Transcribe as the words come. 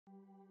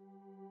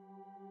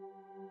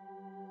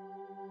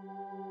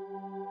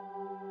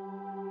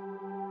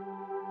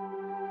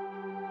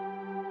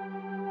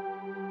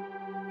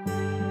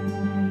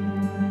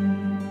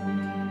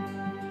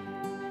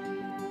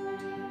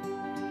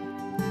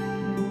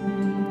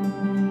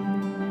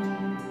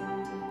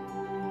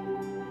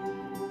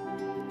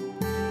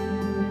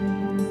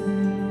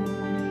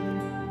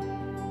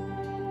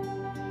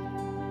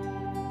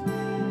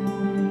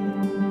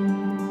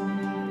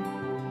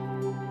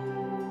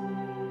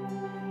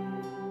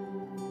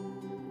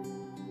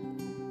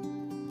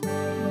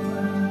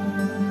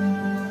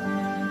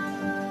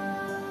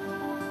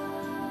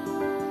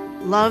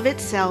Love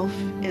itself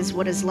is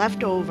what is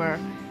left over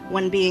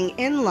when being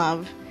in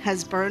love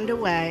has burned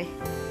away,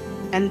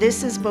 and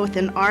this is both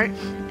an art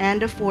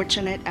and a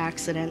fortunate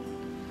accident.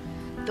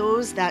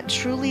 Those that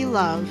truly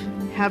love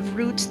have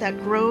roots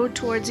that grow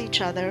towards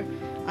each other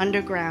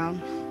underground,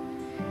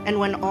 and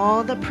when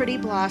all the pretty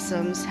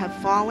blossoms have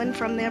fallen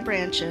from their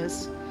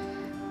branches,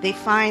 they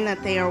find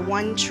that they are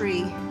one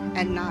tree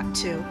and not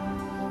two.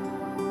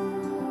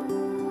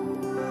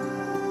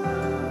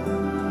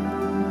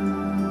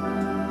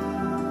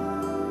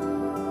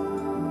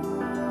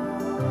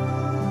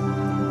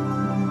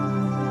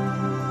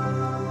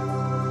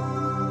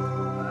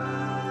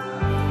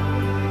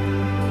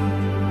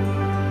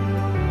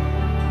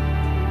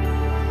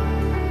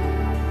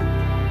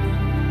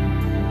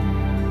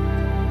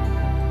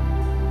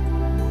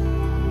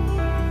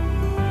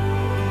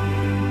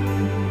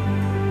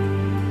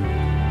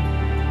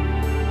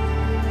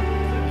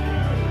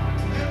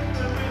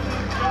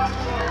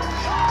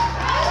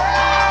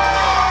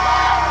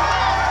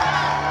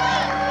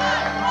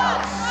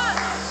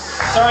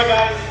 Sorry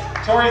guys,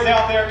 Tori's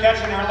out there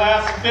catching her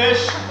last fish.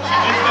 She just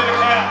did a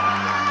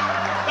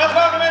cast. Let's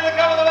welcome in the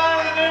couple of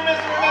honor, the new Mr.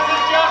 and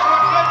Mrs. Joshua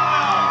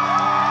Kidwell.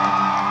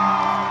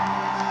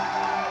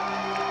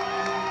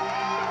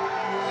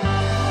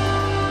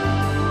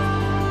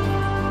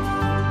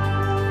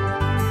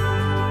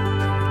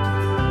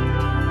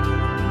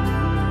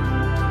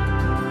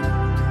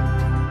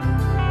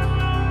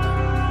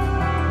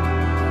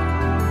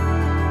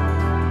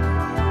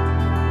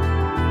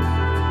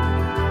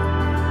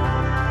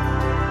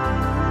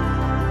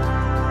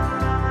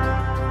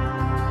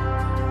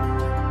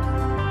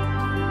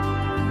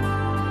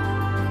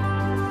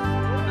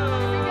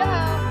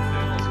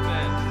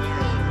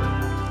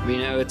 You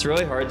know, it's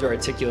really hard to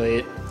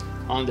articulate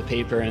on the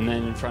paper and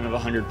then in front of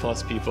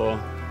 100+ people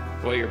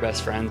what your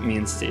best friend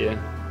means to you.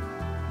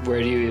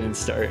 Where do you even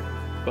start?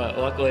 But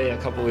luckily, a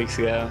couple weeks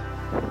ago,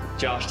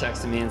 Josh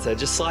texted me and said,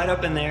 just slide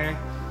up in there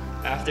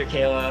after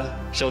Kayla.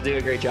 She'll do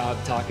a great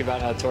job talking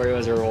about how Tori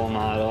was her role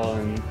model,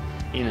 and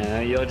you know,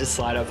 you'll just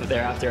slide up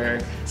there after her,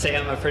 say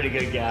I'm a pretty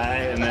good guy,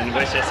 and then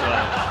wish us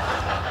well.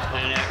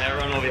 And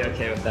everyone will be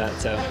okay with that,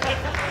 so.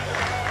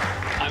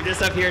 I'm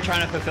just up here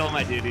trying to fulfill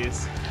my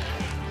duties.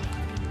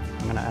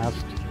 I'm going to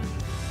ask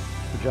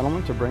the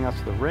gentleman to bring us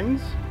the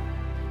rings.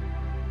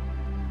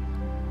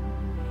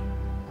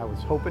 I was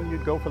hoping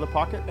you'd go for the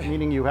pocket,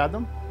 meaning you had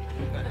them.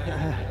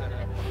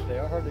 They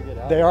are hard to get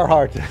out. They are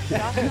hard to.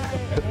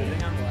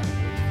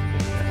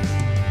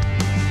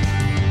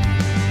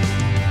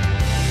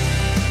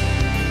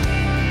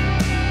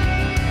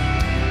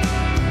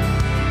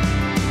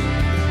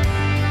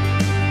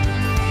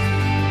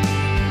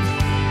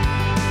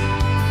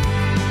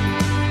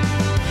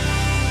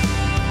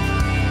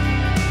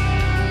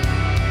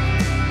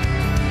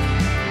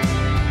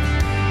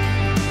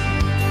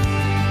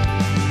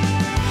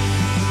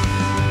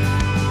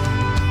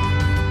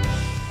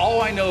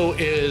 All I know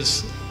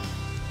is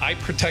I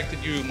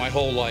protected you my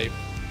whole life,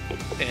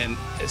 and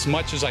as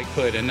much as I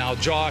could. And now,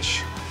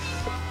 Josh,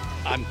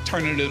 I'm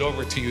turning it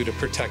over to you to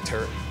protect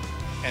her.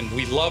 And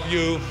we love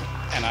you,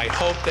 and I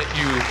hope that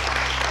you,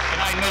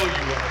 and I know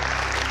you will,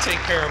 take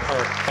care of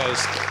her,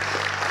 because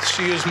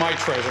she is my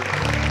treasure.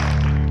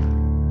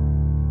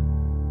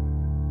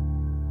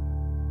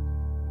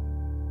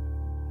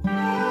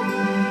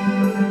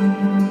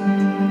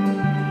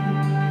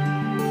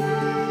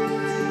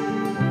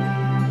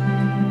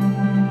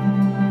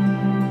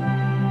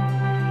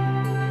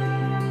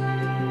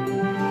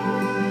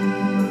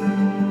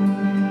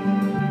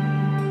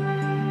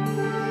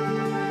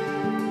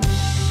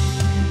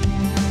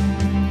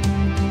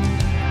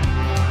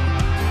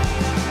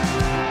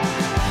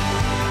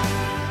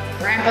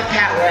 Grandpa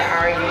Pat, where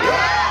are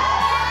you?